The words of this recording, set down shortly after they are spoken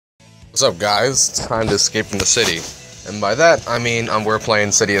What's up, guys? It's time to escape from the city. And by that, I mean we're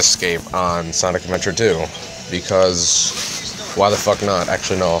playing City Escape on Sonic Adventure 2. Because, why the fuck not?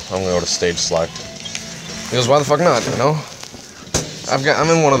 Actually, no. I'm gonna go to stage select. Because why the fuck not, you know? I'm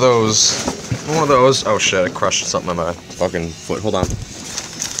in one of those... Oh shit, I crushed something on my fucking foot. Hold on.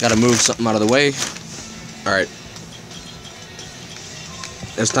 Gotta move something out of the way. Alright.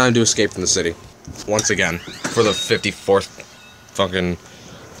 It's time to escape from the city. Once again. For the 54th fucking...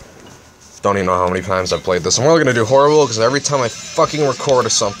 Don't even know how many times I've played this. I'm really gonna do horrible, because every time I fucking record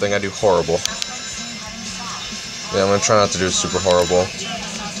something, I do horrible. Yeah, I'm gonna try not to do super horrible.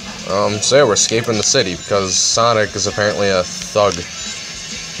 So yeah, we're escaping the city, because Sonic is apparently a thug.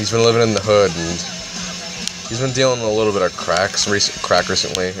 He's been living in the hood, and he's been dealing with a little bit of crack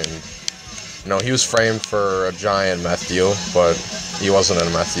recently, and, you know, he was framed for a giant meth deal, but he wasn't in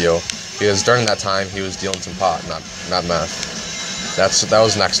a meth deal, because during that time, he was dealing some pot, not meth. That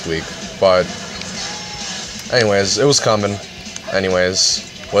was next week. But, anyways, it was coming. Anyways,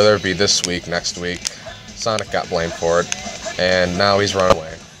 whether it be this week, next week, Sonic got blamed for it, and now he's run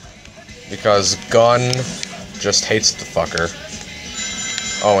away. Because Gun just hates the fucker.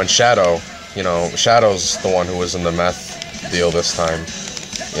 Oh, and Shadow, you know, Shadow's the one who was in the meth deal this time.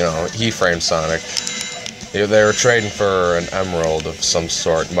 You know, he framed Sonic. They were trading for an emerald of some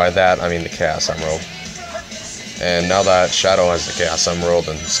sort, and by that, I mean the Chaos Emerald. And now that Shadow has the Chaos Emerald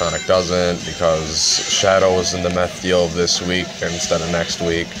and Sonic doesn't, because Shadow was in the meth deal this week instead of next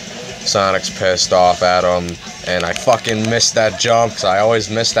week, Sonic's pissed off at him, and I fucking missed that jump, because I always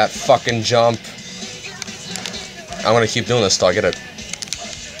miss that fucking jump. I'm gonna keep doing this till I get it.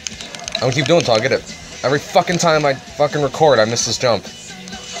 I'm gonna keep doing it till I get it. Every fucking time I fucking record, I miss this jump.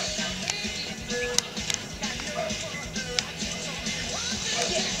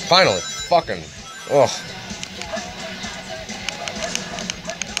 Finally, fucking, ugh.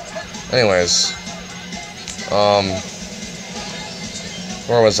 Anyways,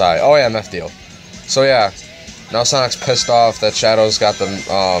 where was I? Oh yeah, meth deal. So yeah, now Sonic's pissed off that Shadow's got the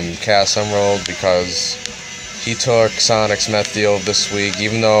Chaos Emerald because he took Sonic's meth deal this week,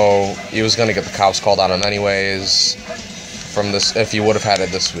 even though he was gonna get the cops called on him anyways. From this, if he would have had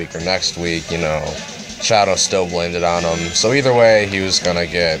it this week or next week, you know, Shadow still blamed it on him. So either way, he was gonna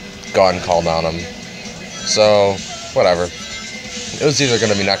get Gun called on him. So whatever. It was either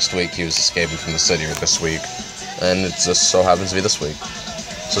going to be next week he was escaping from the city or this week. And it just so happens to be this week.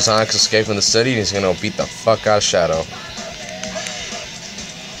 So Sonic's escaping the city and he's going to beat the fuck out of Shadow.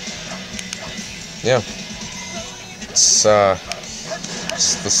 Yeah. This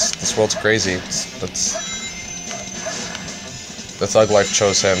world's crazy. The thug life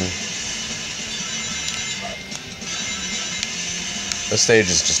chose him. This stage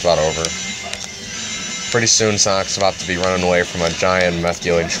is just about over. Pretty soon, Sonic's about to be running away from a giant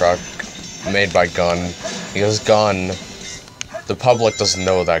meth-dealing truck made by Gun. Because Gun, the public doesn't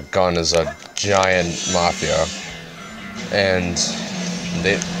know that Gun is a giant mafia. And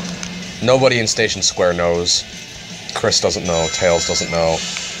nobody in Station Square knows. Chris doesn't know, Tails doesn't know,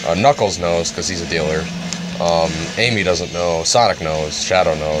 Knuckles knows because he's a dealer. Amy doesn't know, Sonic knows,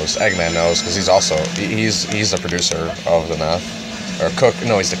 Shadow knows, Eggman knows because he's also, he's the producer of the meth. Or cook,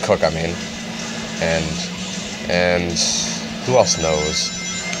 no, he's the cook, I mean. And who else knows?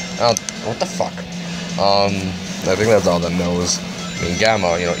 What the fuck? I think that's all that knows. I mean,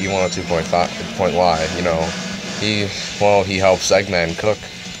 Gamma, you know, E102.5.Y, you know, he helps Eggman cook.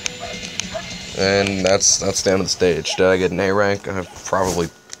 And that's the end of the stage. Did I get an A rank? I probably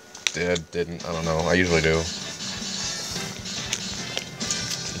didn't, I don't know, I usually do.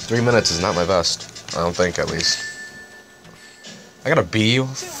 3 minutes is not my best, I don't think, at least. I got a B?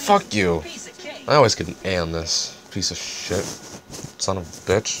 Fuck you. I always get an A on this piece of shit. Son of a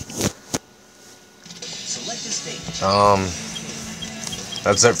bitch.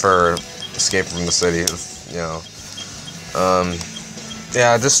 That's it for Escape from the City, you know.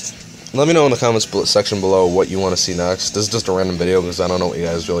 Yeah, just let me know in the comments section below what you want to see next. This is just a random video because I don't know what you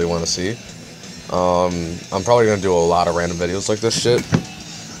guys really want to see. I'm probably going to do a lot of random videos like this shit.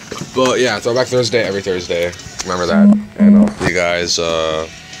 But yeah, Throwback Thursday, every Thursday. Remember that. And I'll see you guys,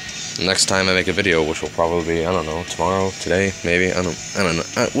 next time I make a video, which will probably be, I don't know, tomorrow, today, maybe, I don't know,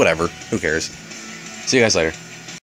 whatever, who cares. See you guys later.